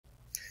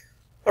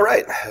All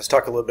right, let's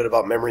talk a little bit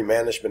about memory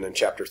management in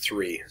Chapter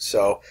 3.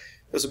 So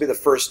this will be the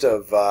first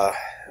of, I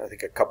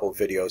think, a couple of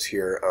videos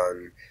here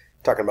on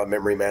talking about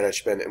memory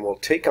management, and we'll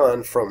take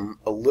on from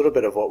a little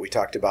bit of what we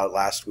talked about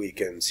last week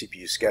in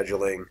CPU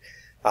scheduling,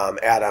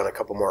 add on a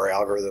couple more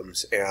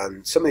algorithms.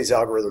 And some of these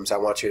algorithms I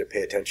want you to pay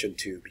attention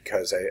to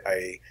because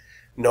I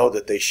know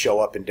that they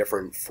show up in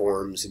different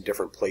forms in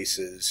different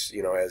places,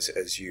 you know,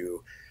 as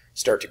you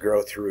start to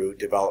grow through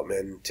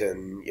development,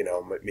 and you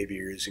know, maybe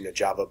you're using a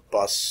Java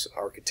bus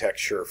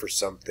architecture for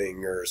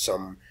something, or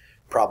some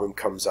problem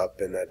comes up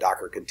in a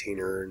Docker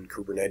container in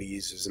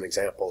Kubernetes as an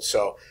example.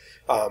 So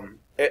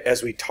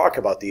as we talk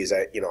about these,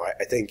 I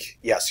think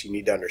yes, you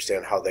need to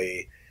understand how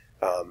they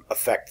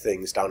affect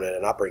things down at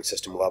an operating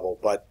system level,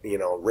 but you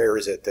know, rare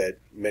is it that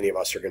many of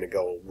us are going to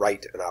go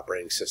write an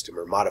operating system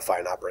or modify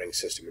an operating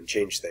system and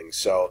change things.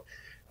 So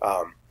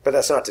but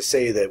that's not to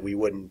say that we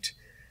wouldn't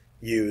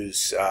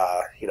use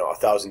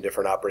 1,000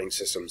 different operating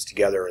systems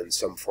together in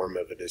some form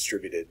of a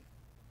distributed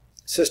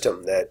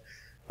system that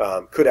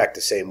could act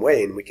the same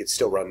way, and we could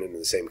still run into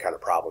the same kind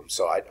of problems.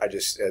 So I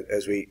just,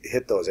 as we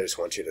hit those, I just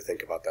want you to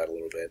think about that a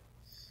little bit.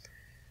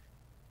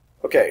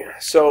 Okay,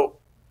 so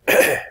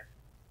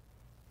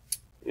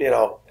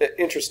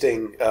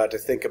interesting to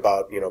think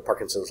about,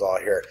 Parkinson's law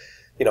here.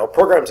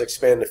 Programs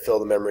expand to fill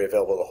the memory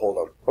available to hold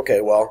them. Okay,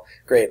 well,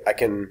 great. I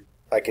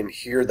can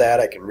hear that,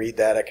 I can read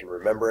that, I can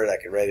remember it,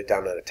 I can write it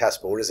down on a test,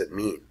 but what does it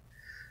mean?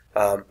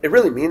 It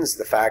really means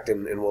the fact,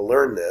 and we'll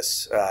learn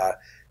this,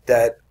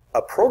 that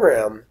a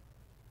program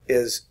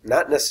is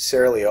not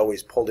necessarily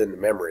always pulled into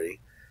memory,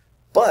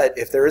 but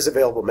if there is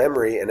available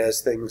memory, and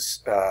as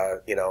things,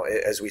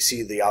 as we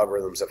see the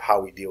algorithms of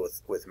how we deal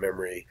with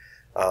memory,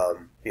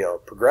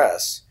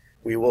 progress,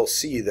 we will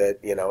see that,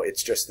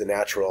 it's just the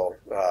natural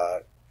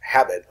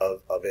habit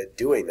of it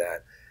doing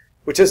that,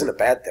 which isn't a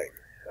bad thing.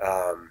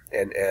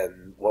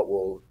 And what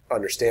we'll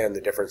understand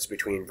the difference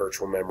between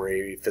virtual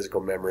memory, physical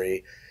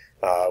memory,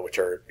 which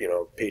are,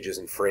 pages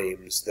and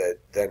frames that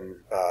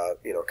then,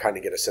 kind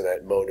of get us in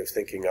that mode of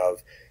thinking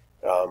of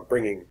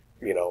bringing,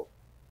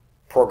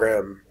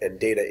 program and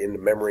data into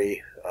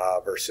memory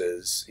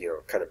versus,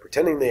 kind of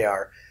pretending they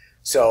are.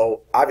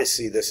 So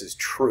obviously this is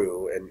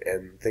true,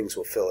 and things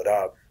will fill it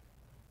up.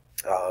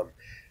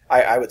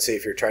 I would say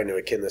if you're trying to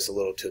akin this a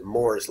little to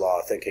Moore's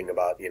law, thinking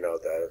about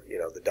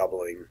the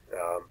doubling,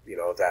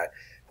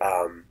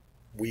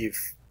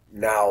 we've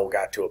now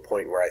got to a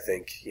point where I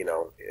think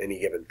any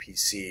given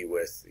PC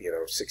with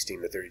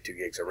 16 to 32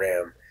 gigs of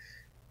RAM,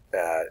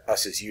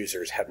 us as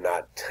users have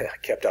not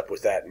kept up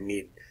with that and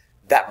need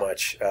that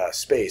much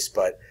space.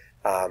 But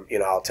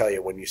I'll tell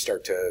you, when you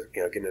start to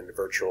get into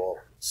virtual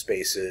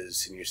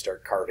spaces and you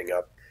start carving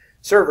up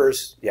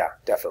servers, yeah,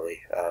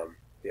 definitely,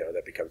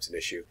 that becomes an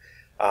issue.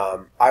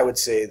 I would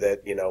say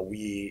that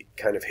we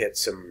kind of hit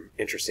some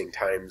interesting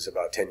times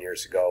about 10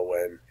 years ago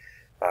when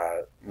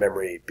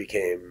memory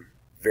became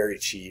very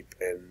cheap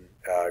and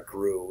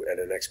grew at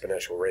an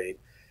exponential rate,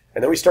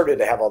 and then we started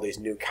to have all these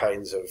new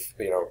kinds of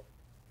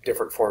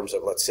different forms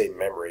of, let's say,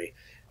 memory.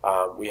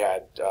 We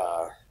had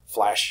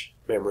flash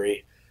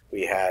memory,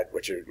 we had,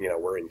 which are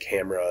were in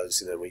cameras,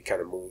 and then we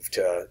kind of moved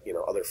to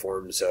other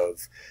forms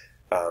of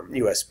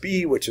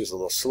USB, which is a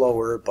little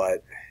slower,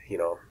 but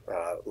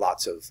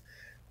lots of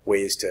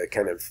ways to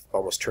kind of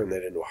almost turn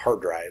that into a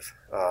hard drive,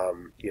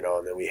 and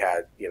then we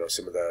had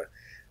some of the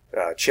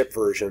chip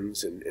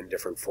versions in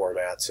different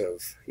formats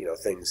of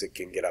things that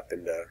can get up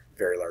into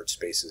very large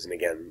spaces. And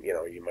again,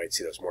 you might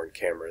see those more in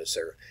cameras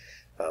or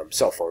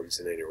cell phones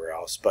than anywhere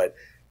else. But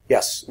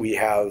yes, we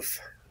have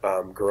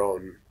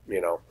grown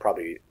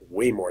probably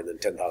way more than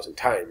 10,000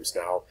 times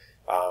now.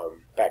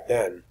 Back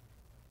then,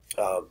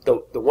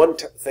 the one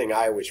thing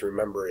I always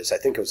remember is, I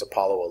think it was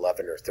Apollo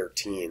 11 or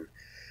 13.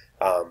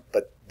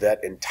 But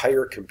that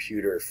entire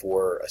computer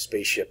for a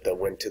spaceship that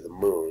went to the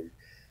moon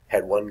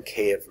had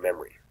 1K of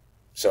memory.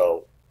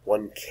 So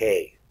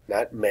 1K,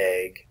 not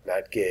meg,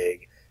 not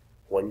gig,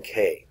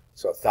 1K.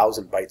 So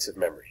 1,000 bytes of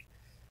memory.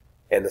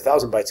 And the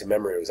 1,000 bytes of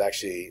memory was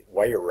actually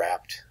wire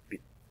wrapped,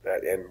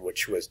 and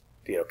which was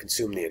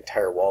consumed the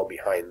entire wall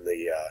behind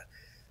the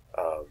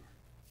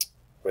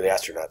where the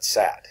astronauts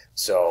sat.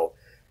 So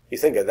you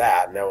think of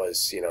that, and that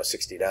was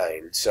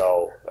 69.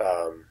 So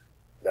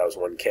that was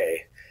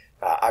 1K.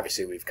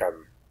 Obviously, we've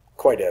come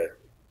quite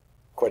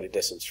a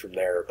distance from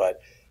there, but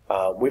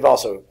we've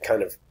also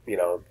kind of,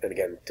 and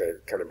again, to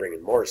kind of bring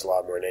in Moore's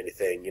law more than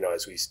anything,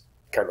 as we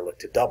kind of look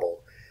to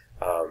double,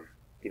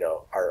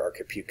 our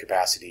compute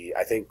capacity.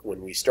 I think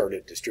when we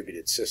started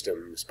distributed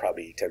systems,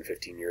 probably 10,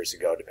 15 years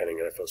ago, depending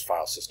on if it was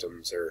file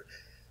systems or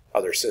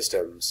other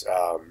systems,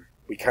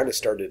 we kind of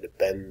started to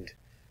bend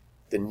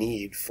the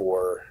need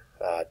for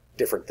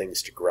different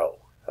things to grow.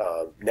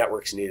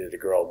 Networks needed to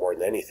grow more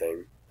than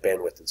anything,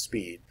 bandwidth and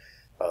speed.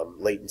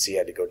 Latency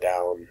had to go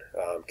down,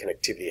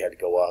 connectivity had to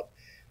go up,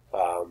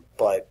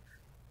 but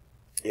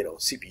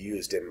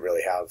CPUs didn't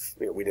really have,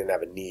 we didn't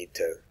have a need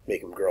to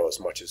make them grow as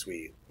much as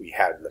we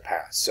had in the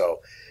past.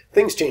 So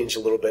things changed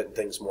a little bit and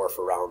things morph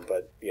around,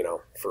 but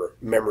for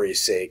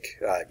memory's sake,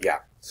 yeah,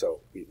 so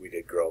we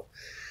did grow.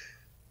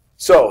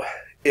 So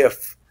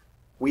if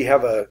we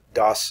have a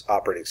DOS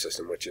operating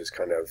system, which is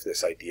kind of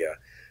this idea.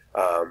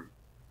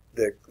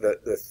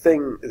 The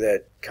thing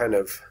that kind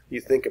of you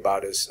think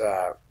about is,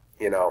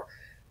 you know,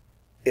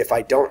 if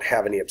I don't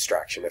have any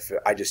abstraction, if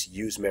I just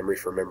use memory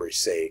for memory's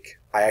sake,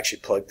 I actually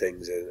plug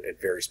things in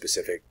at very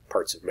specific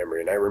parts of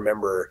memory. And I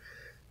remember,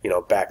 you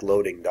know,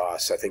 backloading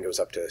DOS, I think it was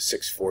up to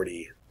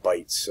 640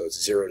 bytes. So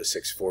 0 to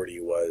 640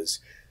 was,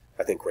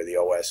 I think, where the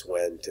OS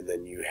went. And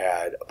then you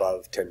had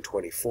above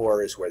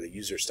 1024 is where the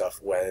user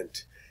stuff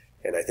went.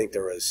 And I think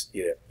there was,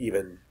 you know,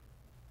 even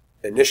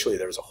initially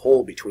there was a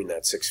hole between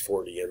that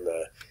 640 and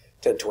the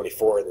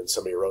 1024, and then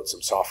somebody wrote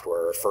some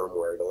software or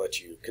firmware to let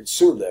you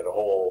consume that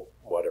whole,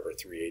 whatever,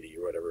 380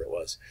 or whatever it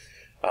was.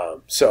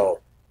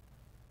 So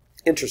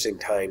interesting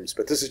times,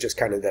 but this is just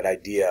kind of that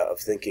idea of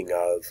thinking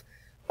of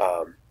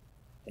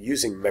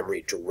using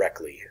memory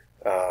directly.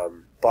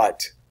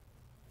 But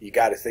you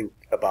got to think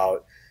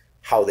about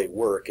how they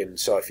work. And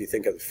so if you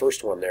think of the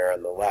first one there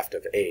on the left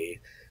of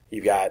A,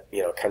 you got,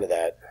 you know, kind of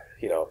that,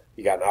 you know,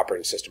 you got an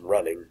operating system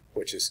running,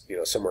 which is, you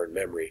know, somewhere in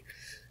memory.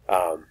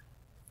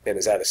 And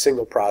is that a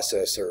single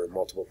process or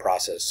multiple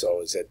process?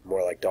 So is it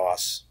more like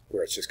DOS,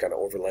 where it's just kind of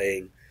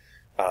overlaying?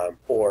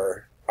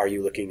 Or are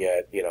you looking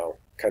at, you know,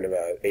 kind of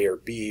a or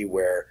B,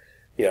 where,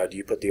 you know, do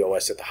you put the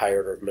OS at the high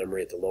order of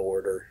memory, at the low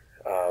order?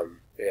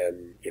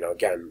 And, you know,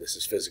 again, this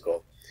is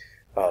physical.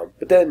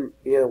 But then,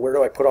 you know, where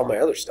do I put all my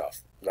other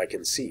stuff? Like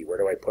in C, where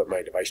do I put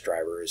my device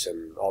drivers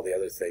and all the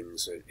other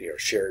things, you know,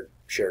 shared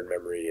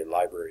memory and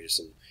libraries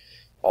and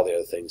all the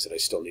other things that I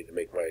still need to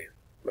make my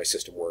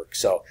system work.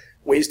 So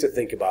ways to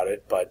think about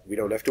it, but we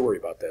don't have to worry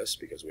about this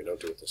because we don't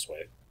do it this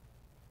way.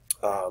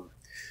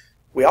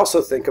 We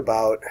also think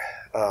about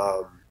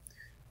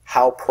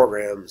how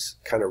programs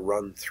kind of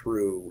run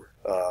through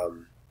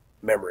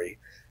memory,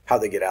 how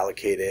they get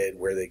allocated,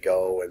 where they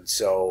go, and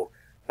so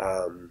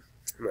I'm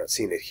not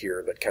seeing it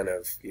here, but kind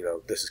of, you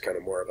know, this is kind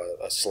of more of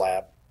a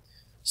slab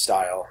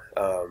style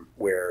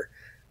where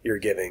you're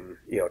giving,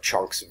 you know,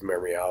 chunks of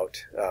memory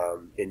out,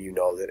 and you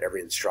know that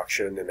every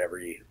instruction and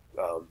every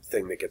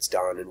thing that gets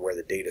done and where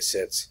the data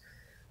sits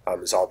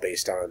is all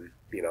based on,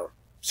 you know,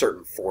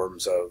 certain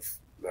forms of,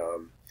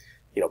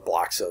 you know,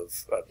 blocks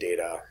of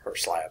data, or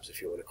slabs,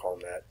 if you want to call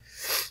them that.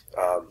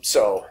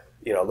 So,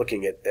 you know,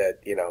 looking at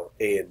you know,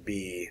 A and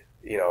B,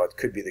 you know, it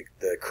could be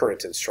the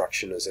current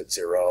instruction is at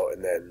 0,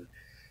 and then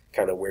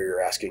kind of where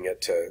you're asking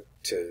it to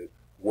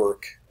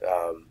work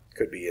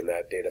could be in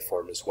that data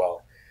form as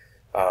well.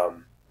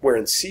 Where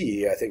in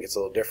C, I think it's a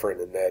little different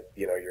in that,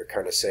 you know, you're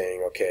kind of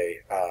saying, okay,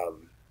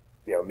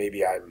 you know,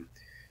 maybe I'm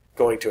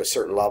going to a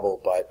certain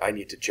level, but I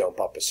need to jump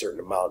up a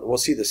certain amount. And we'll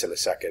see this in a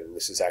second. And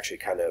this is actually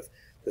kind of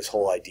this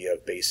whole idea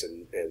of base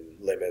and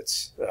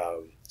limits.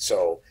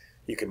 So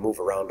you can move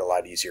around a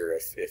lot easier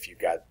if you've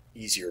got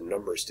easier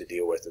numbers to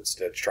deal with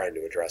instead of trying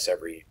to address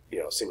every, you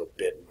know, single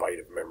bit and byte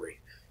of memory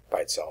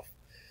by itself.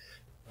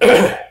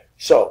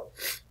 So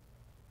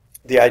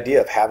the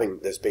idea of having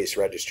this base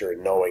register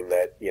and knowing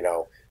that, you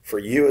know, for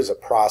you as a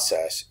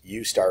process,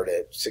 you start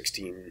at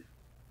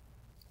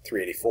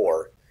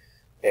 16,384,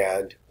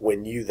 and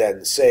when you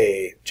then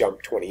say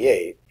jump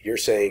 28, you're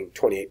saying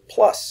 28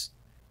 plus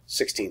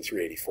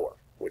 16,384,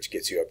 which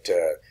gets you up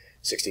to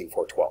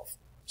 16,412.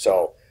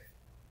 So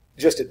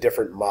just a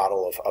different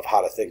model of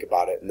how to think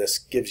about it, and this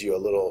gives you a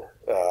little,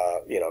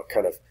 you know,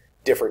 kind of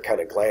different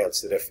kind of glance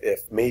that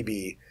if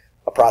maybe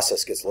a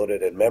process gets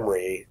loaded in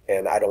memory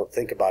and I don't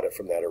think about it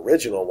from that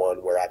original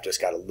one where I've just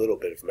got a little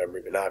bit of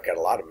memory, but now I've got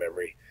a lot of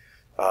memory,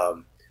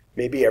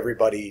 maybe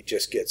everybody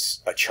just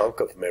gets a chunk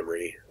of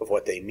memory of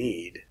what they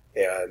need,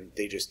 and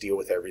they just deal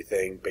with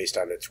everything based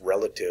on its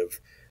relative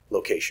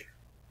location.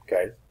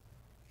 Okay?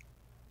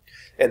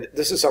 And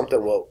this is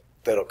something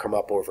that'll come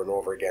up over and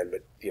over again,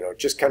 but, you know,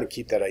 just kind of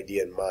keep that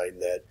idea in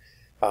mind that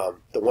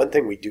the one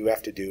thing we do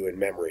have to do in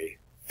memory,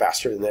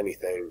 faster than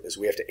anything, is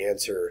we have to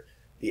answer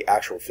the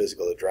actual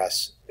physical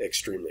address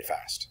extremely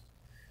fast.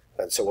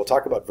 And so we'll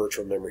talk about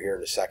virtual memory here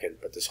in a second,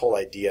 but this whole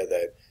idea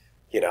that,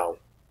 you know,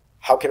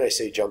 how can I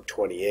say jump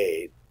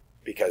 28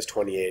 because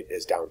 28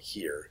 is down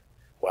here?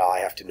 Well, I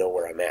have to know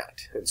where I'm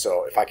at. And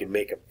so if I can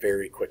make a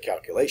very quick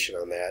calculation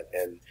on that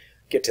and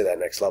get to that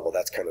next level,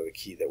 that's kind of the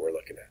key that we're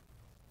looking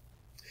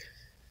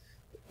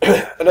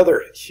at.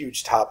 Another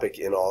huge topic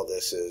in all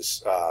this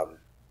is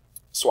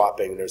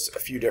swapping. There's a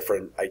few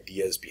different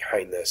ideas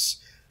behind this.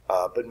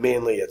 But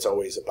mainly it's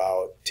always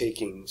about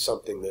taking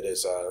something that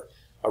is a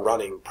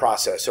running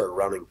process or a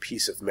running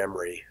piece of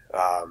memory,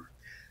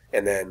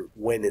 and then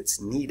when it's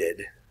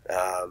needed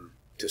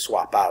to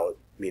swap out,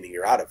 meaning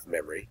you're out of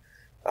memory,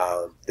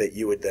 that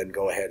you would then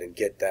go ahead and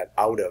get that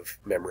out of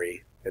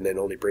memory and then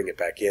only bring it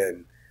back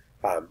in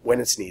when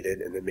it's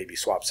needed, and then maybe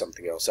swap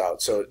something else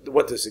out. So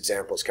what this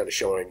example is kind of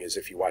showing is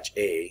if you watch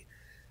A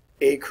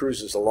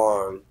cruises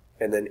along,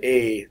 and then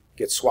A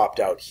gets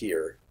swapped out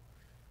here,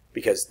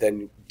 because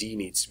then D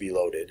needs to be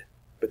loaded,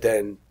 but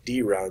then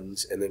D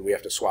runs, and then we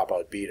have to swap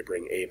out B to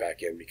bring A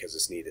back in because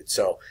it's needed.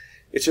 So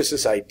it's just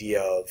this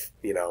idea of,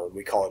 you know,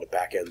 we call it a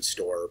back-end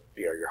store,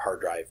 you know, your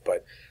hard drive,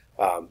 but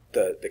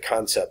the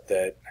concept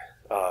that,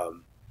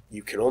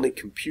 you can only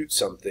compute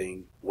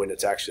something when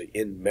it's actually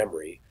in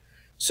memory.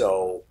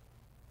 So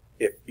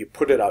if you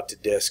put it out to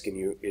disk and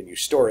you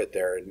store it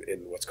there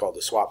in what's called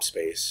the swap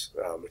space,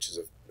 which is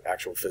an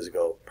actual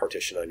physical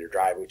partition on your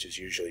drive, which is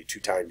usually 2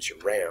 times your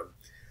RAM,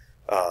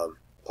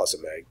 plus a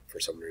meg for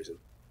some reason,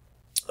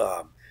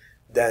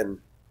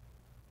 then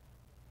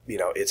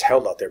it's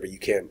held out there, but you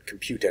can't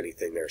compute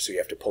anything there, so you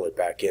have to pull it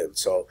back in.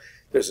 So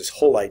there's this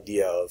whole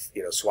idea of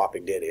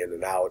swapping data in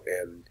and out,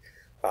 and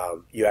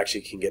you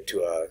actually can get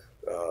to a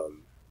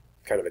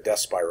kind of a death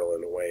spiral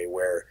in a way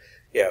where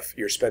if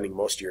you're spending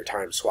most of your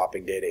time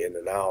swapping data in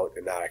and out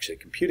and not actually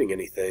computing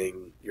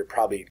anything, you're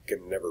probably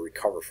going to never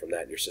recover from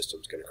that, and your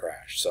system's going to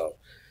crash. So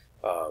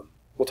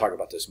we'll talk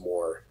about this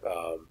more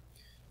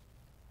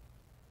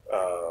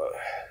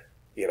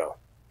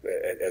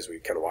as we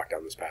kind of walk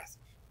down this path.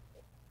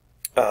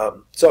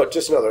 So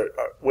just another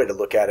way to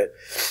look at it.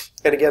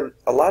 And again,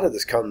 a lot of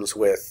this comes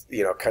with,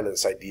 kind of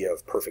this idea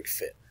of perfect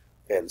fit.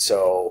 And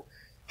so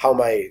how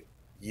am I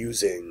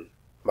using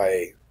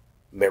my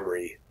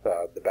memory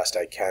the best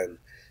I can?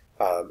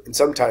 And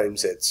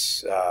sometimes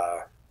it's,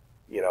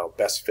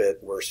 best fit,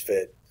 worst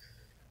fit.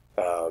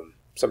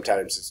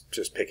 Sometimes it's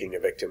just picking a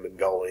victim and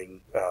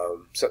going.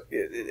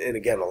 And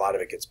again, a lot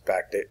of it gets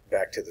back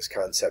to this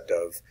concept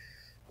of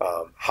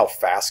how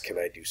fast can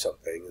I do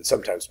something? And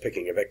sometimes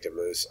picking a victim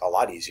is a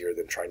lot easier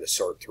than trying to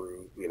sort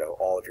through,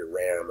 all of your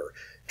RAM or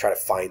try to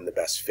find the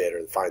best fit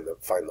or find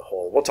the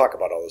hole. We'll talk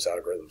about all those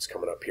algorithms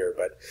coming up here,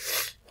 but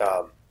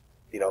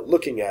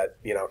looking at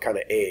kind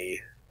of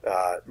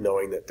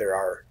knowing that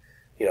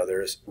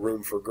there's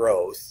room for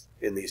growth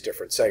in these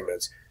different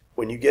segments.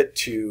 When you get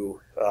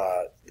to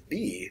the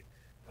B,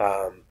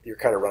 you're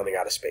kind of running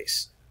out of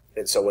space,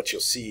 and so what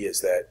you'll see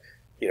is that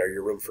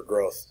your room for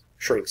growth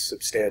shrinks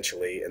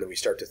substantially, and then we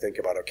start to think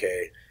about,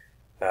 okay,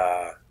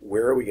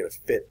 where are we going to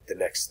fit the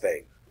next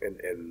thing?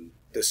 And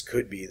this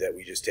could be that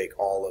we just take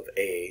all of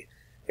A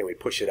and we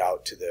push it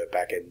out to the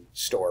back-end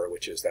store,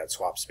 which is that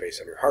swap space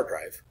on your hard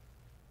drive.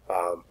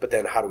 But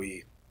then how do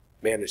we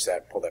manage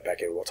that and pull that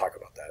back in? We'll talk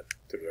about that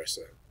through the rest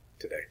of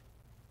today.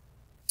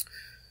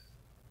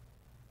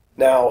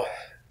 Now,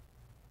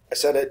 I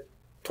said it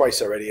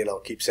twice already, and I'll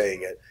keep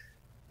saying it.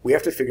 We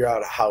have to figure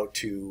out how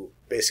to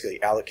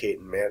basically allocate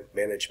and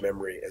manage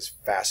memory as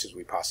fast as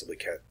we possibly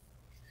can.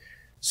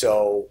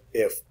 So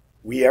if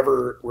we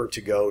ever were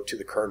to go to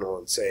the kernel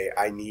and say,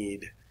 I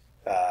need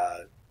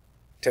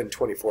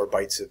 1024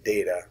 bytes of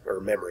data or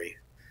memory,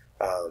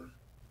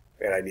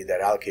 and I need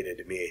that allocated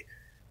to me,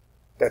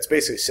 that's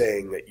basically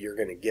saying that you're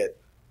going to get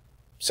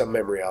some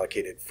memory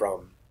allocated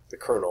from the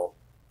kernel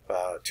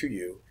to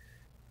you,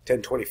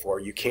 1024.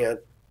 You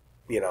can't,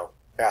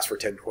 ask for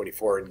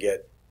 1024 and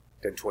get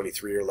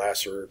 1023 or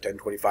less or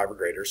 1025 or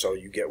greater, so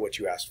you get what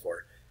you asked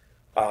for.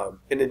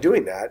 And in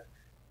doing that,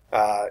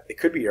 it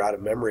could be you're out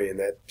of memory and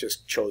that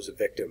just chose a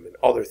victim and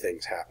other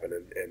things happen,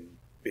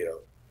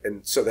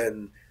 and so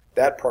then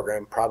that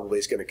program probably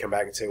is going to come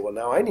back and say, well,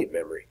 now I need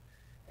memory.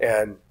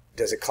 And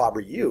does it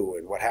clobber you,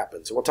 and what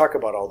happens? And we'll talk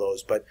about all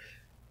those, but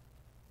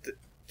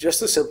just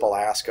the simple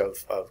ask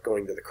of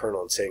going to the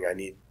kernel and saying I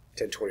need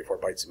 1024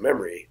 bytes of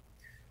memory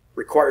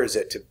requires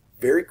it to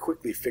very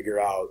quickly figure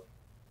out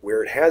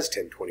where it has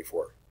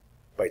 1024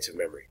 bytes of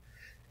memory.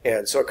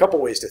 And so a couple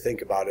ways to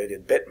think about it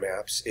in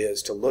bitmaps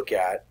is to look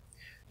at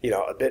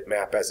a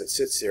bitmap as it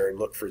sits there and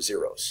look for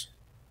zeros.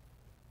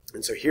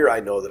 And so here I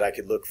know that I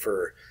could look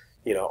for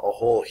a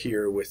hole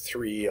here with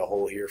 3, a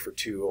hole here for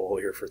 2, a hole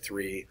here for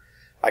 3.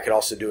 I could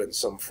also do it in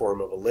some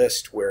form of a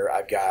list where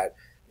I've got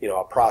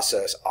a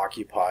process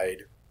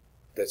occupied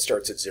that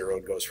starts at 0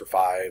 and goes for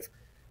 5.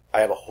 I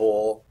have a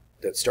hole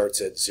that starts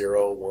at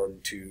 0, 1,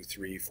 2,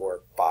 3,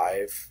 4,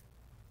 5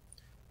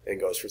 and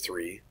goes for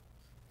 3.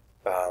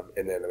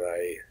 And then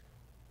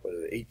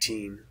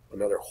 18,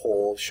 another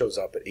hole shows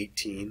up at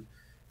 18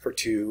 for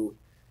 2,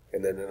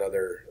 and then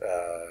another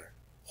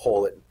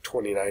hole at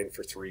 29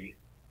 for 3,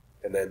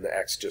 and then the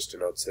X just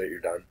denotes that you're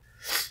done.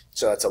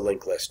 So that's a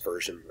linked list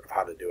version of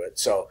how to do it.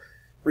 So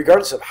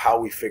regardless of how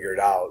we figure it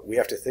out, we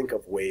have to think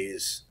of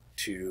ways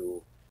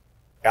to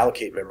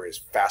allocate memory as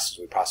fast as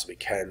we possibly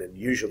can, and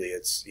usually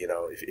it's,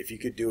 if you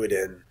could do it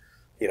in,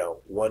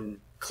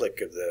 one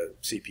click of the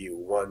CPU,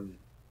 one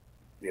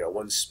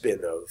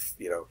spin of,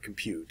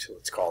 compute,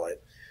 let's call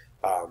it,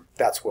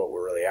 that's what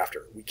we're really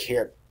after. We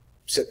can't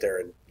sit there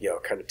and,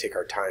 kind of take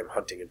our time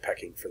hunting and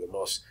pecking for the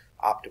most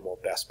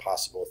optimal, best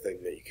possible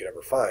thing that you could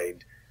ever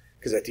find,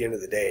 because at the end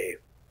of the day,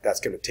 that's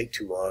going to take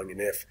too long. And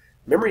if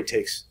memory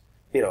takes,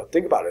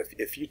 think about it.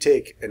 If you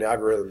take an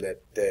algorithm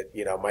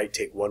that might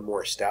take one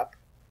more step,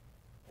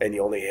 and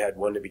you only had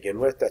one to begin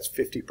with, that's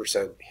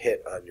 50%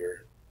 hit on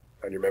your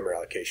memory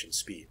allocation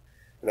speed,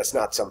 and that's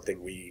not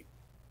something we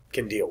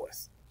can deal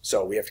with.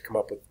 So we have to come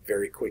up with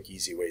very quick,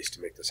 easy ways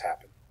to make this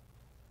happen.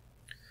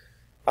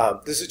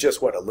 This is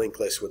just what a linked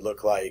list would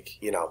look like,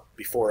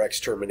 before X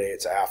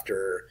terminates,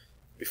 after,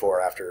 before,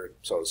 after,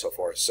 so on and so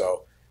forth.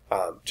 So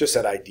just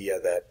that idea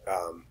that,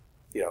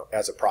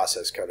 as a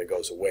process kind of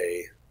goes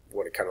away,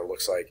 what it kind of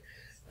looks like.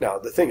 Now,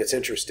 the thing that's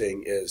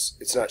interesting is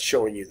it's not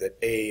showing you that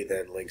A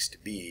then links to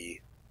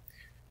B.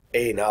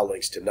 A now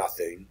links to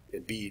nothing,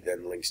 and B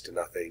then links to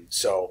nothing.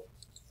 So,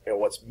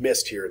 what's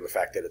missed here in the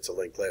fact that it's a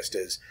linked list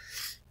is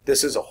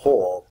this is a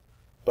hole,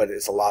 but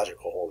it's a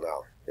logical hole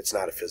now. It's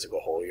not a physical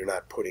hole. You're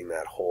not putting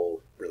that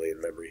hole really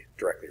in memory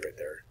directly right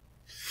there.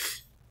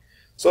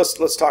 So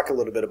let's talk a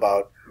little bit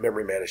about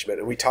memory management.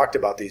 And we talked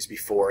about these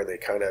before, and they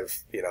kind of,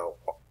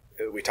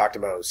 we talked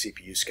about a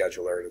CPU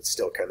scheduler, and it's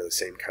still kind of the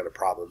same kind of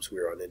problems we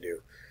run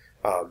into.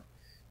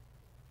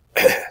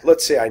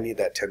 Let's say I need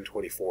that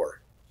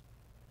 1024.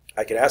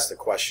 I could ask the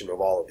question of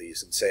all of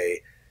these and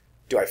say,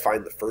 do I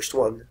find the first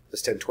one,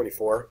 this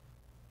 1024?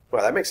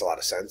 Well, that makes a lot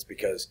of sense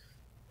because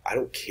I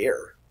don't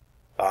care.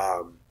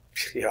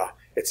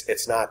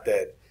 It's not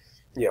that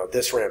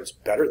this RAM's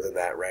better than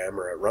that RAM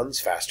or it runs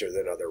faster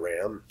than other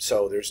RAM,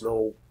 so there's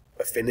no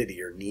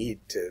affinity or need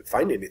to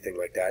find anything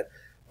like that.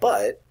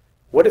 But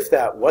what if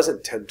that wasn't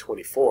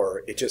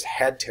 1024? It just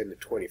had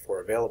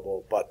 1024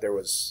 available, but there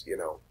was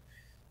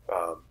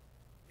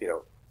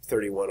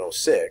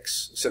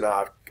 3106. So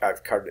now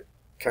I've kind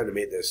of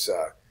made this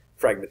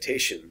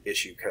fragmentation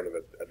issue kind of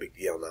a big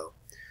deal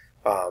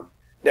now.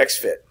 Next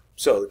fit.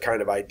 So the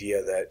kind of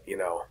idea that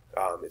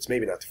it's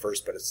maybe not the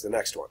first, but it's the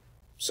next one.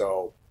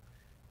 So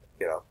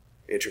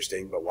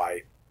interesting, but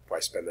why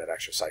spend that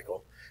extra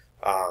cycle?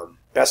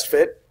 Best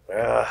fit.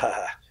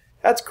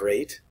 That's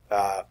great,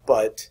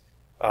 but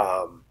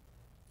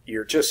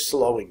you're just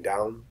slowing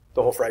down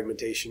the whole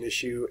fragmentation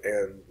issue.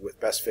 And with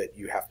best fit,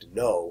 you have to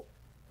know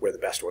where the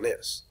best one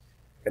is,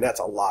 and that's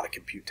a lot of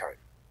compute time.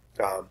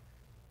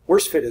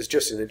 Worst fit is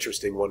just an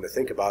interesting one to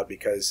think about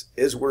because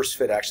is worst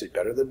fit actually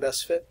better than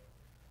best fit?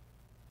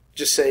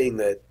 Just saying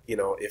that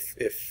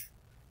if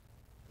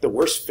the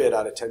worst fit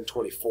out of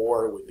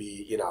 1024 would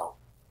be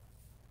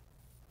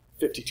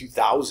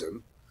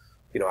 52,000,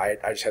 I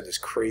just had this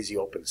crazy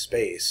open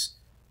space.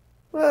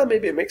 Well,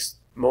 maybe it makes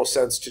most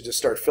sense to just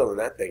start filling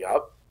that thing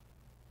up,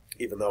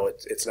 even though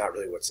it's not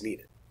really what's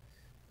needed.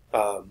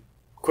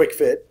 Quick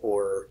fit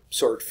or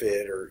sort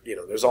fit, or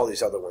there's all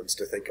these other ones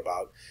to think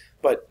about.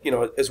 But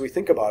as we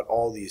think about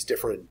all these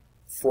different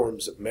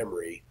forms of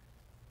memory,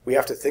 we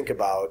have to think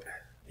about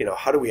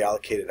how do we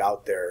allocate it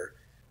out there,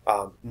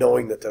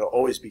 knowing that there'll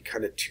always be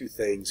kind of two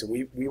things, and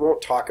we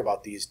won't talk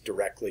about these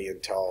directly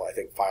until I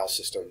think file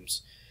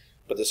systems,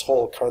 but this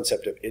whole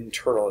concept of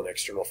internal and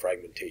external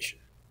fragmentation.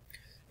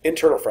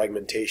 Internal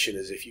fragmentation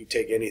is if you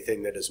take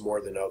anything that is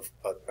more than of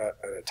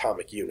an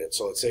atomic unit.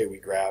 So let's say we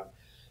grab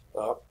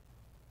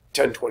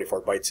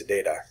 1024 bytes of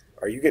data.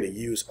 Are you going to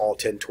use all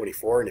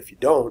 1024? And if you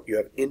don't, you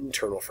have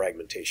internal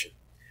fragmentation.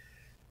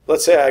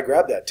 Let's say I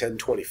grabbed that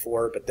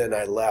 1024, but then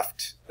I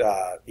left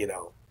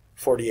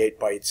 48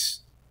 bytes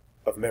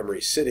of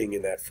memory sitting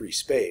in that free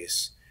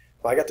space.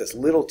 Well, I got this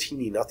little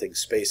teeny nothing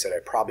space that I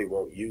probably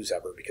won't use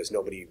ever because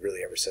nobody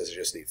really ever says I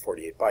just need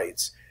 48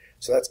 bytes.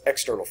 So that's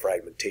external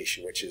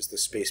fragmentation, which is the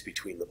space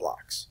between the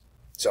blocks.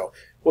 So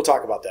we'll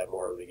talk about that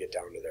more when we get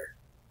down to there.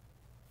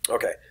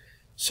 Okay,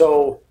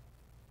 so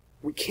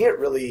we can't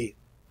really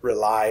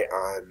rely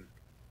on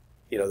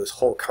this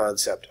whole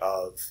concept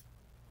of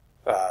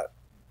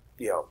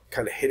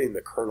kind of hitting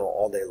the kernel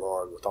all day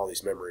long with all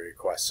these memory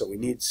requests. So we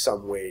need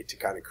some way to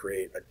kind of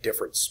create a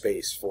different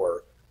space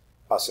for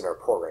us in our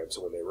programs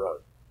when they run.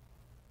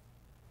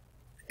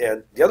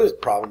 And the other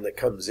problem that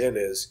comes in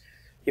is,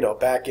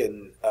 back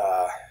in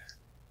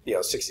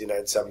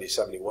 69, 70,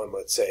 71,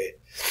 let's say,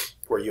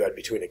 where you had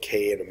between a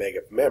K and a meg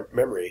of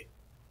memory,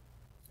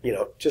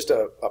 just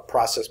a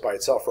process by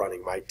itself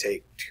running might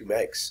take 2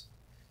 megs.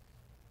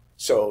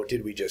 So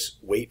did we just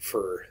wait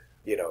for,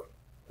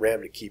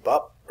 RAM to keep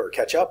up or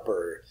catch up,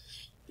 or,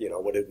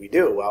 what did we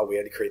do? Well, we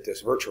had to create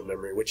this virtual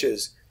memory, which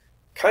is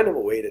kind of a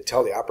way to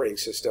tell the operating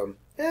system,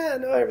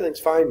 no,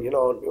 everything's fine,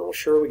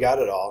 sure, we got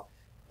it all,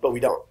 but we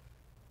don't.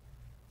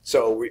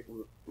 So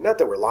not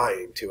that we're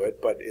lying to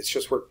it, but it's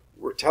just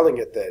we're telling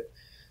it that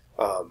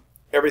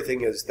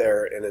everything is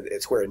there and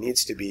it's where it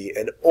needs to be,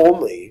 and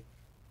only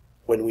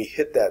when we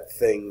hit that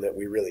thing that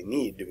we really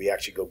need do we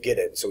actually go get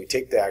it. So we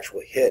take the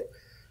actual hit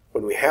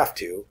when we have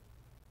to.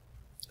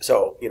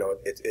 So,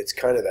 it's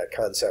kind of that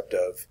concept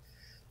of,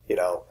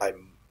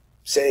 I'm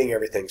saying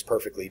everything's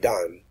perfectly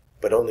done,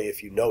 but only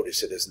if you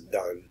notice it isn't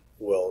done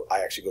will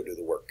I actually go do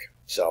the work.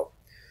 So,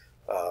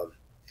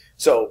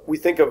 so we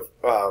think of,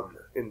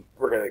 and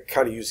we're going to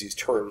kind of use these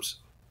terms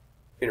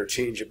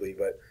interchangeably,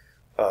 but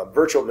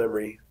virtual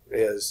memory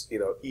is,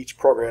 each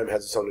program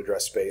has its own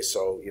address space.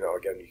 So,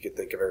 again, you could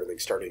think of everything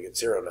starting at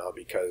 0 now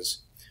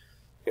because,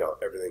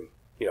 everything,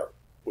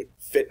 would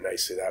fit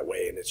nicely that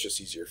way, and it's just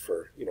easier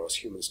for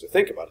us humans to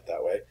think about it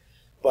that way.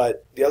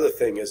 But the other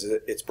thing is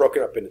that it's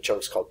broken up into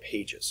chunks called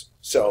pages.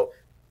 So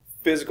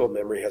physical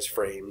memory has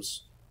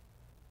frames,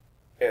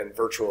 and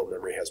virtual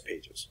memory has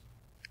pages.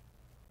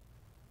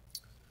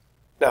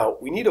 Now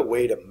we need a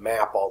way to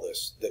map all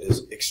this that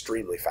is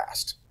extremely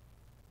fast.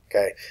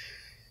 Okay,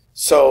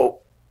 so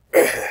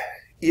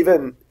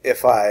even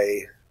if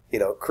I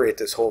create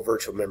this whole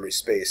virtual memory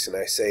space and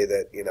I say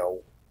that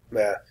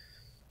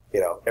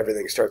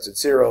everything starts at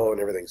 0 and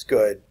everything's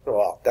good,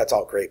 well, that's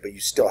all great, but you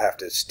still have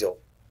to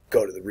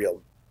go to the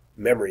real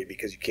memory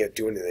because you can't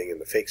do anything in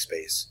the fake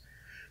space.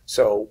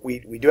 So we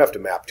do have to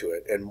map to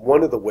it, and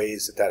one of the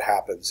ways that that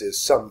happens is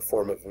some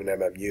form of an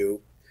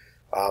MMU,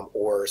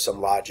 or some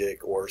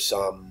logic, or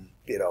some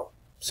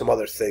some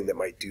other thing that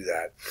might do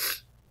that.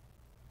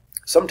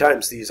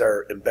 Sometimes these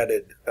are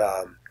embedded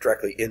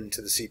directly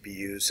into the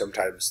CPU.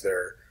 Sometimes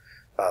they're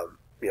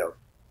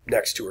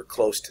next to or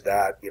close to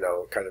that,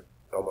 kind of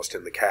almost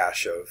in the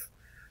cache of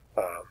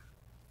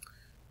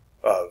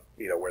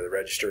where the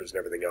registers and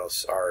everything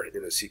else are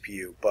in the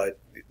CPU. But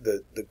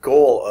the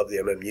goal of the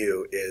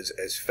MMU is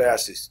as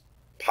fast as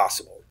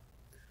possible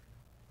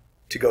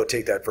to go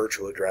take that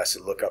virtual address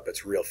and look up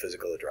its real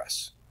physical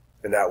address,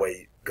 and that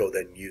way go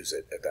then use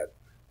it at that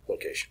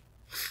location.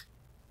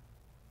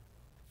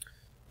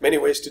 Many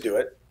ways to do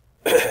it.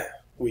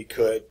 We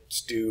could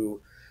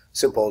do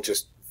simple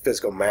just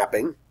physical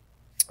mapping.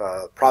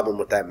 Problem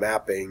with that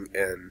mapping,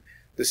 and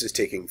this is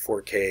taking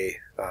 4K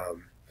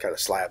kind of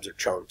slabs or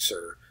chunks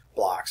or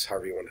blocks,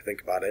 however you want to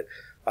think about it,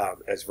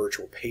 as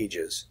virtual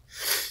pages,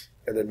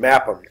 and then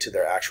map them to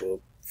their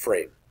actual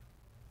frame.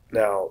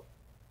 Now,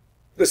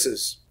 this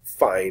is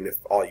fine if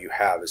all you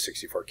have is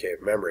 64K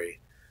of memory,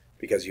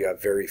 because you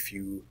have very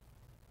few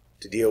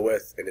to deal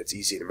with, and it's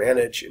easy to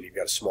manage, and you've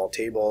got a small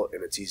table,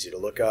 and it's easy to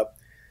look up.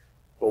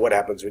 But what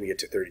happens when you get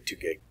to 32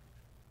 gig?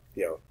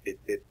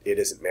 It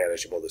isn't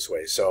manageable this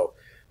way. So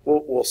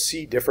we'll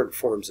see different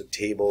forms of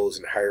tables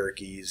and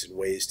hierarchies and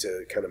ways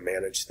to kind of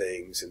manage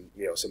things, and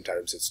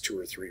sometimes it's 2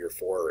 or 3 or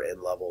 4 or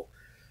n level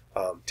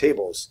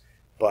tables,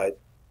 but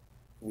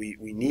we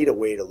need a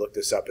way to look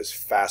this up as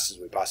fast as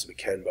we possibly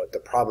can. But the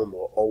problem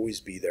will always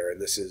be there,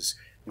 and this is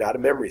not a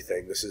memory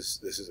thing. This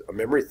is a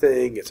memory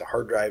thing. It's a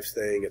hard drive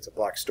thing. It's a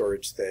block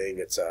storage thing.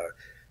 It's a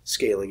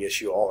scaling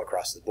issue all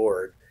across the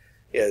board.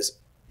 Is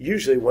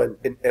usually when,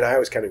 and I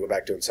always kind of go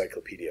back to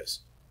encyclopedias.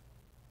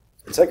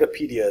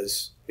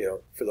 Encyclopedias,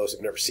 for those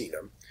who've never seen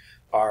them,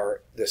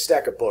 are the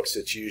stack of books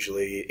that's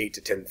usually 8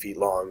 to 10 feet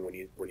long when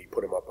you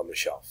put them up on the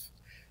shelf.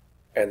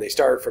 And they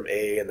start from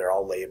A, and they're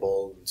all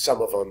labeled. And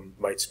some of them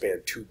might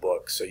span 2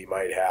 books, so you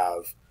might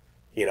have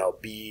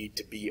B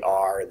to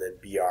BR, and then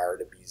BR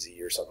to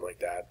BZ or something like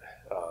that.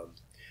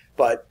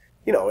 But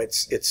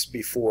it's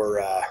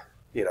before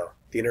the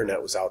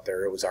internet was out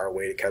there. It was our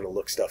way to kind of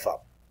look stuff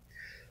up.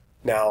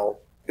 Now,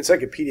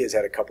 encyclopedias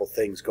had a couple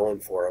things going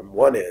for them.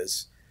 One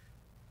is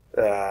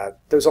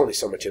there's only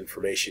so much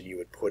information you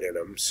would put in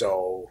them.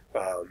 So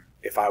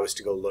if I was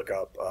to go look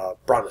up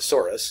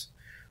Brontosaurus,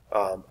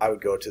 I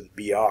would go to the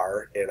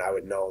BR, and I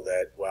would know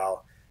that,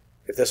 well,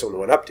 if this one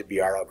went up to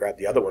BR, I'll grab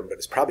the other one, but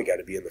it's probably got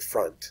to be in the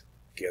front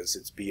because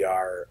it's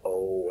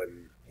BRO,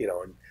 and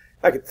and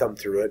I could thumb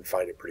through it and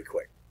find it pretty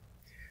quick.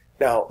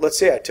 Now, let's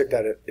say I took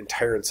that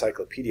entire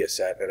encyclopedia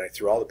set and I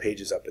threw all the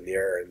pages up in the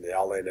air and they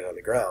all landed on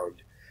the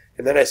ground,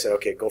 and then I said,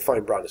 okay, go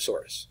find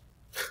Brontosaurus.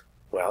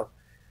 Well,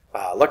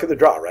 luck of the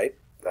draw, right?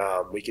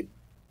 We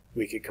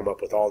could come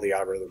up with all the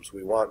algorithms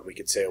we want. We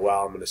could say,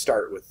 well, I'm going to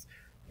start with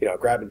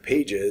grabbing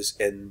pages,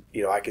 and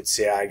I could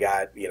say I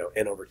got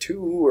n over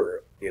 2,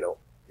 or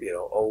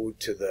O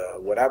to the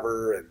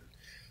whatever, and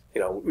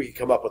we could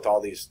come up with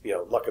all these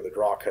luck of the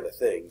draw kind of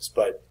things.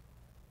 But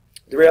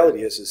the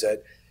reality is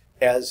that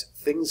as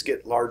things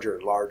get larger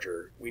and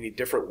larger, we need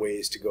different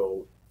ways to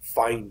go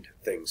find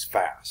things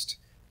fast.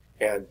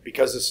 And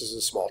because this is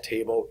a small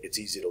table, it's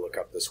easy to look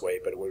up this way.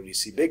 But when you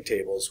see big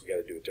tables, we got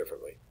to do it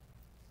differently.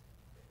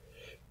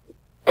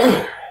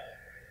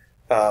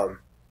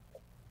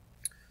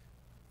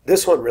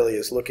 This one really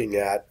is looking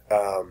at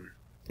an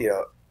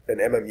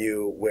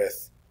MMU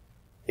with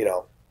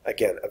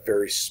again, a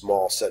very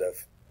small set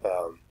of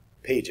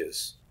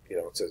pages.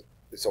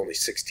 It's only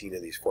 16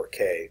 of these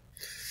 4K.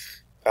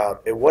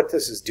 And what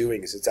this is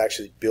doing is it's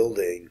actually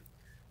building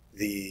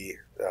the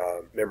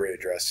memory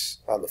address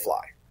on the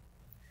fly.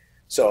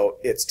 So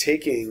it's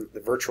taking the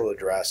virtual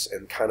address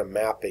and kind of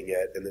mapping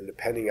it, and then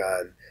depending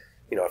on,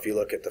 if you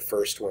look at the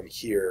first one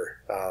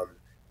here,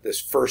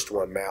 this first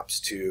one maps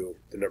to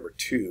the number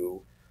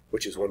 2,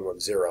 which is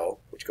 110,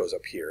 which goes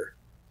up here.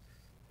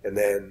 And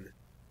then,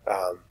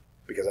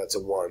 because that's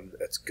a 1,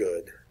 that's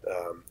good,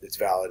 it's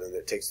valid, and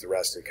it takes the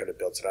rest and kind of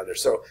builds it on there.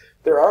 So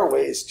there are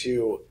ways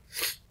to,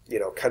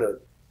 kind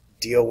of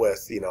deal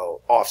with,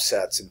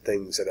 offsets and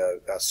things at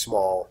a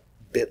small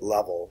bit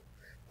level.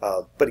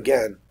 But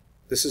again,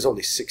 this is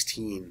only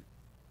 16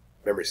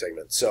 memory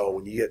segments. So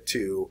when you get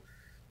to,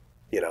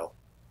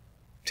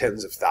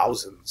 tens of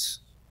thousands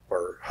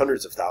or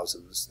hundreds of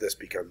thousands, this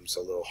becomes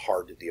a little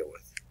hard to deal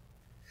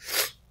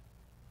with.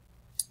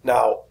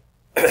 Now,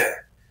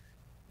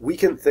 we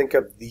can think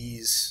of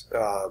these,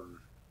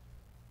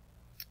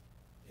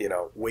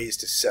 ways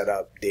to set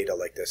up data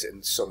like this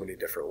in so many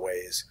different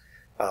ways.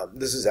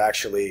 This is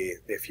actually,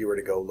 if you were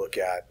to go look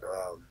at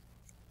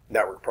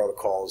network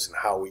protocols and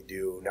how we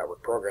do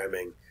network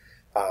programming,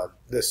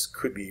 this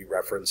could be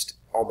referenced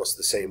almost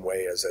the same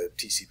way as a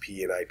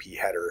TCP and IP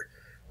header.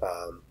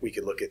 We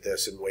could look at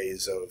this in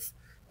ways of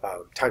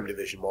time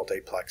division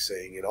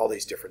multiplexing and all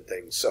these different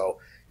things. So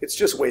it's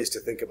just ways to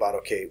think about,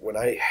 okay, when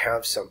I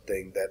have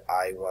something that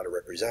I want to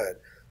represent,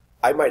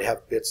 I might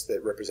have bits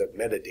that represent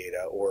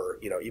metadata, or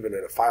even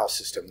in a file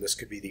system, this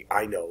could be the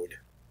inode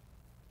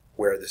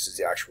where this is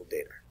the actual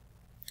data.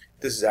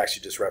 This is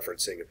actually just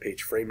referencing a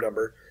page frame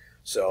number,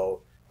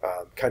 so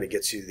kind of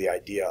gets you the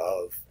idea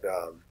of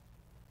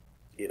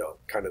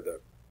kind of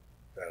the,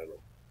 I don't know,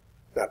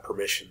 not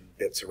permission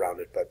bits around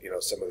it, but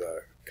some of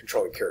the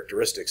controlling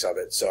characteristics of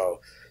it.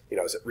 So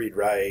is it read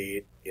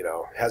write?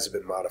 Has it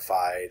been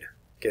modified?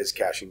 Is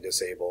caching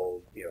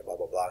disabled? Blah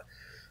blah blah.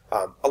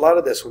 A lot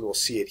of this, when we'll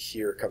see it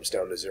here, comes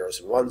down to zeros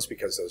and ones,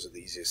 because those are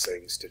the easiest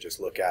things to just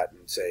look at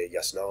and say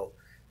yes, no,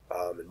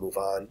 and move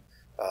on.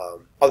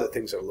 Other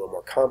things are a little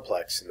more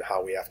complex, and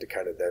how we have to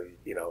kind of then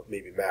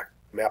maybe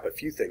map a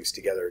few things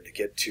together to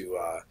get to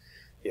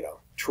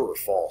true or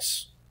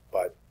false.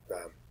 But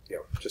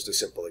just a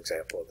simple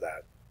example of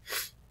that.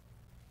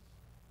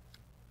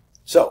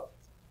 So,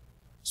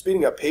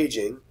 speeding up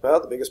paging, well,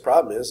 the biggest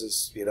problem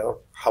is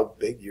how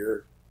big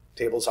your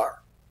tables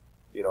are.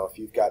 If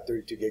you've got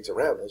 32 gigs of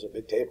RAM, those are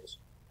big tables.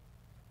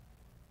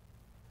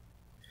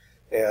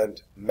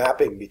 And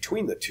mapping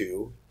between the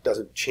two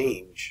doesn't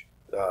change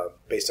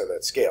based on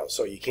that scale.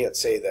 So you can't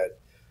say that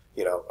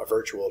a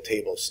virtual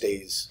table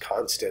stays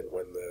constant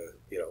when the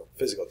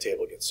physical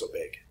table gets so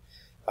big,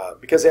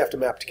 because they have to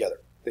map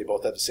together. They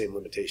both have the same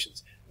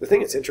limitations. The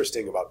thing that's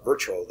interesting about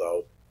virtual,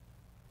 though,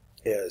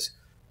 is,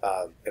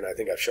 and I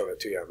think I've shown it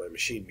to you on my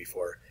machine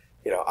before,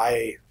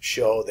 I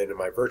show that in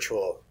my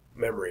virtual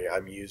memory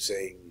I'm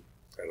using,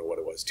 I don't know what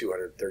it was,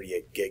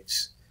 238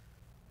 gigs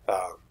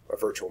of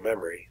virtual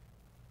memory.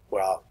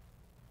 Well,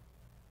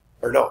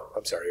 or no,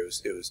 I'm sorry, it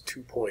was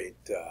 2.3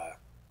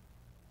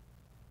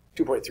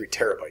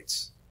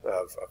 terabytes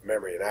of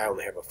memory, and I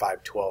only have a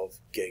 512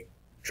 gig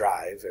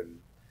drive and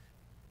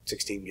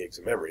 16 gigs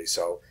of memory,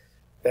 so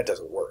that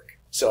doesn't work.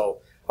 So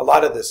a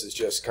lot of this is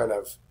just kind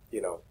of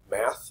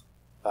math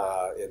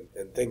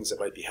and things that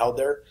might be held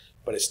there,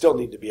 but I still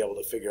need to be able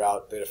to figure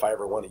out that if I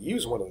ever want to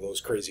use one of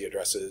those crazy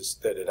addresses,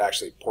 that it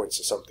actually points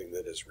to something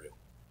that is real.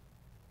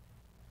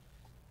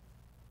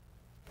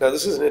 Now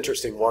this is an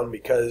interesting one,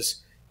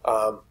 because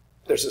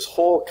there's this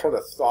whole kind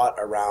of thought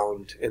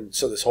around, and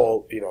so this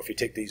whole, if you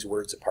take these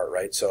words apart,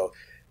 right? So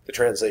the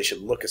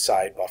translation look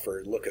aside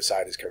buffer, look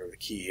aside is kind of the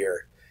key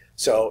here.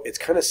 So it's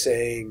kind of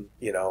saying,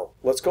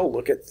 let's go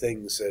look at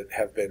things that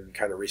have been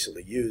kind of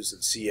recently used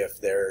and see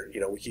if they're,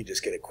 we can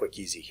just get a quick,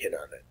 easy hit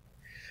on it.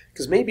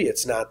 Because maybe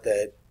it's not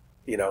that,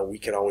 we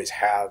can always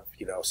have,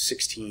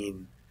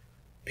 16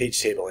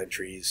 page table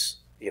entries,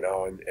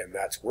 and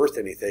that's worth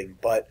anything.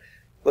 But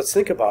let's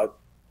think about,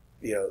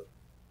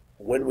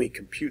 when we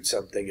compute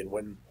something and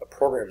when a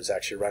program is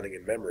actually running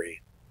in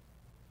memory,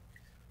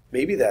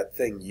 maybe that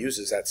thing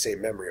uses that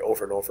same memory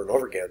over and over and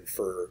over again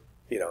for,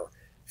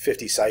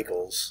 50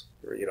 cycles,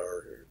 or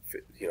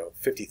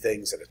 50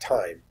 things at a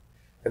time,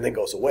 and then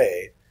goes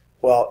away.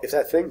 Well, if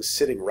that thing's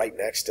sitting right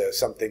next to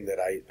something that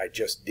I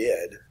just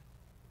did,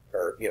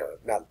 or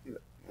not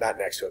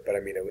next to it, but I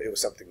mean it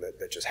was something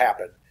that just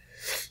happened,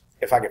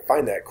 if I can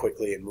find that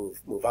quickly and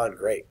move on,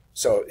 great.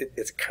 So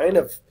it's kind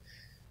of,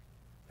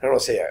 I don't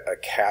want to say a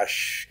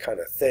cache kind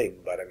of thing,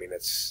 but I mean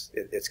it's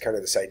kind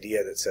of this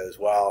idea that says,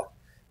 well,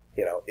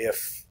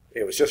 if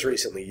it was just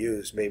recently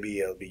used, maybe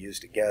it'll be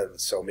used again,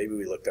 so maybe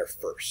we look there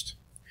first.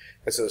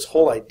 And so this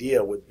whole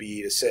idea would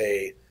be to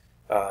say,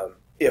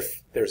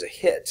 if there's a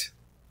hit,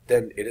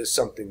 then it is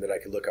something that I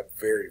can look up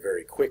very,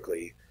 very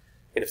quickly.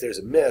 And if there's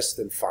a miss,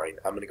 then fine,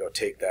 I'm going to go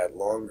take that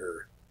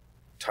longer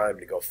time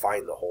to go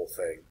find the whole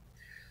thing.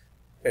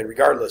 And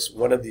regardless,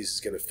 one of these is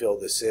going to fill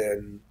this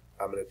in.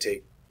 I'm going to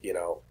take,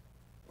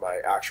 my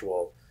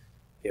actual,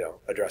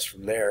 address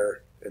from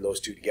there, and those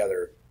two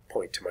together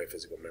point to my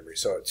physical memory.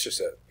 So it's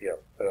just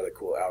another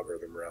cool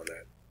algorithm around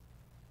that.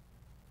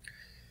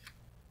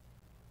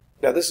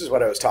 Now this is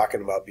what I was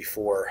talking about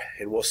before,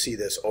 and we'll see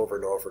this over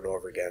and over and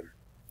over again.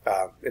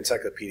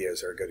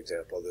 Encyclopedias are a good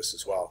example of this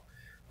as well.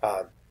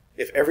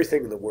 If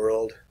everything in the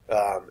world,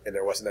 and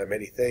there wasn't that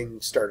many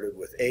things, started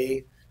with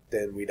A,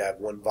 then we'd have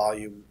one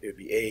volume, it would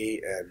be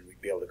A, and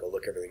we'd be able to go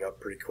look everything up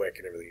pretty quick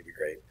and everything would be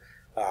great.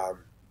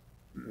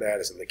 That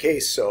isn't the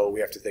case, so we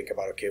have to think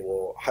about, okay,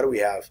 well, how do we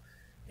have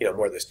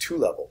more of this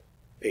two-level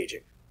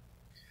paging?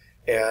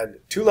 And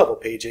two-level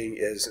paging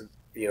is,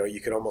 you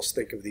can almost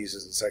think of these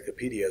as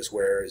encyclopedias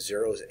where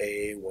 0 is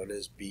A, 1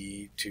 is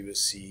B, 2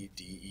 is C,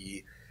 D,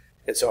 E.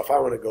 And so if I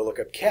want to go look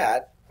up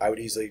cat, I would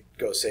easily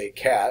go say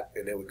cat,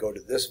 and it would go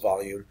to this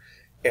volume,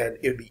 and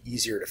it would be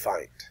easier to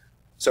find.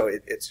 So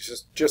it's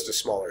just a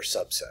smaller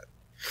subset.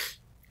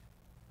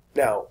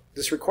 Now,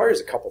 this requires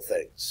a couple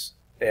things,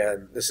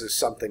 and this is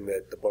something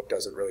that the book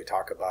doesn't really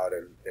talk about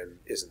and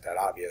isn't that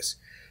obvious,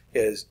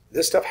 is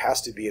this stuff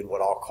has to be in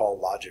what I'll call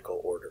logical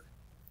order.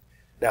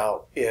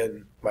 Now,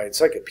 in my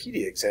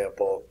encyclopedia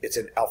example, it's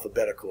in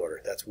alphabetical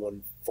order. That's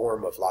one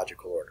form of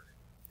logical order.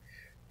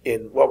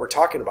 In what we're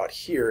talking about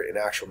here in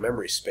actual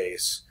memory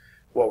space,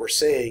 what we're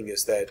saying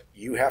is that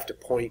you have to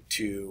point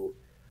to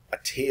a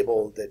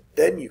table that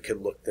then you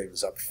can look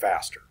things up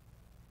faster.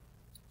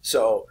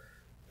 So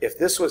if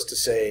this was to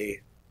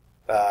say,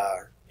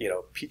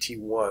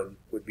 PT1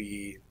 would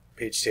be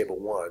page table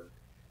 1,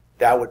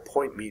 that would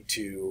point me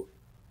to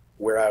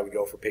where I would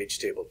go for page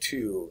table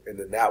 2, and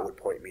then that would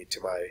point me to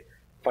my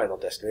final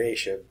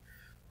destination.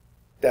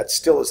 That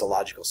still is a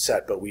logical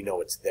set, but we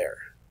know it's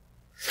there.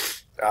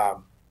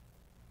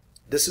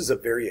 This is a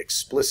very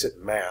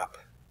explicit map,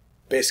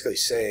 basically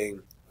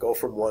saying go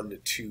from 1 to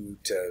 2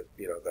 to,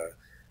 you know,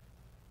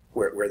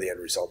 where the end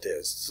result is.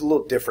 It's a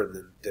little different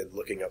than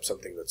looking up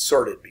something that's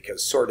sorted,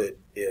 because sorted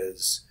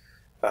is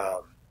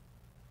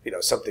you know,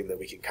 something that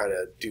we can kind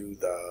of do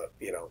the,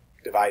 you know,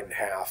 divide in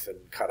half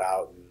and cut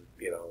out, and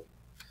you know,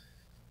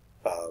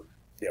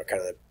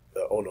 kind of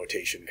the O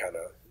notation kind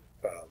of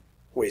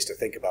ways to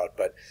think about.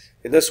 But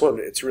in this one,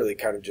 it's really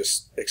kind of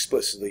just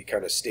explicitly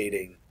kind of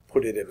stating,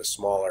 put it in a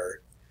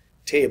smaller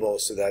table,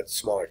 so that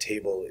smaller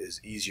table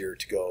is easier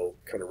to go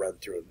kind of run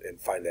through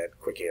and find that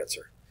quick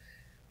answer.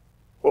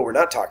 What we're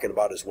not talking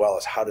about as well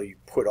is how do you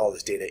put all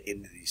this data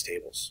into these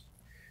tables.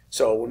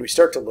 So when we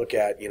start to look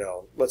at, you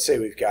know, let's say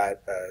we've got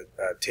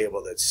a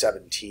table that's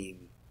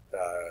 17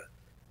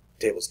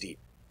 tables deep.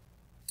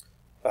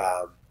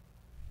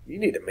 You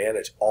need to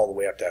manage all the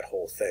way up that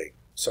whole thing.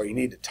 So you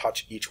need to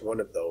touch each one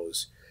of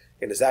those.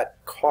 And is that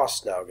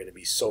cost now going to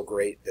be so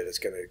great that it's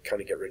going to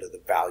kind of get rid of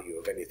the value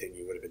of anything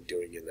you would have been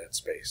doing in that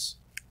space?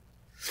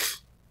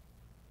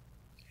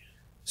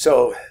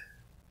 So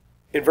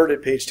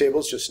inverted page table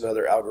is just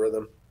another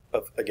algorithm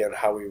of, again,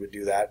 how we would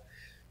do that.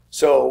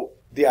 So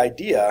the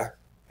idea,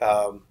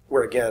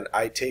 where again,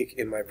 I take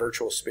in my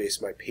virtual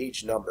space my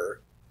page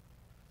number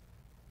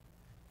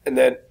and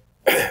then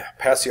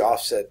pass the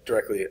offset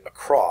directly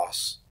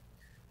across,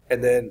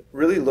 and then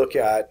really look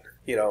at,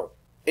 you know,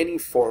 any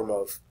form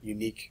of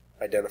unique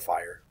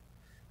identifier.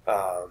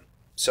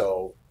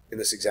 So in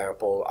this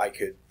example, I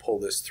could pull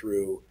this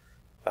through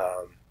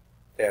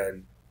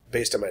and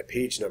based on my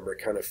page number,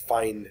 kind of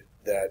find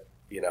that,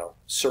 you know,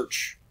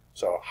 search,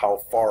 so how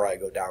far I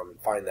go down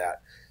and find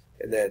that,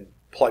 and then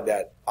plug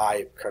that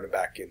I kind of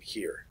back in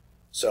here.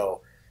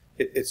 So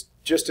it's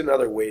just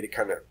another way to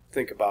kind of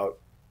think about,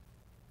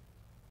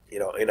 you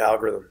know, an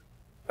algorithm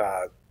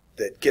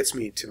that gets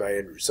me to my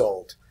end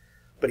result,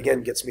 but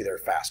again, gets me there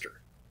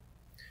faster.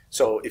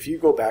 So if you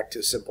go back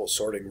to simple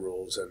sorting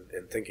rules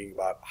and thinking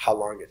about how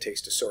long it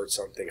takes to sort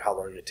something, how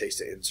long it takes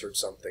to insert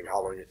something,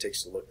 how long it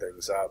takes to look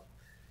things up,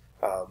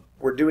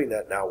 we're doing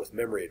that now with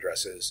memory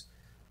addresses,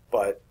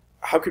 but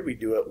how could we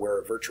do it where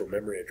a virtual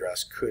memory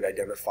address could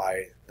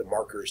identify the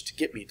markers to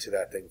get me to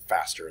that thing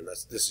faster? And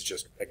this is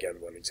just, again,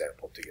 one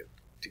example to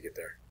get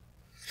there.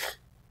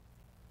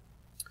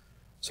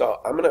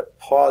 So I'm going to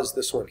pause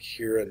this one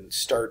here and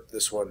start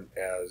this one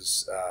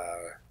as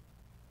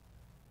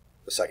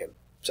the second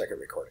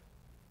recording.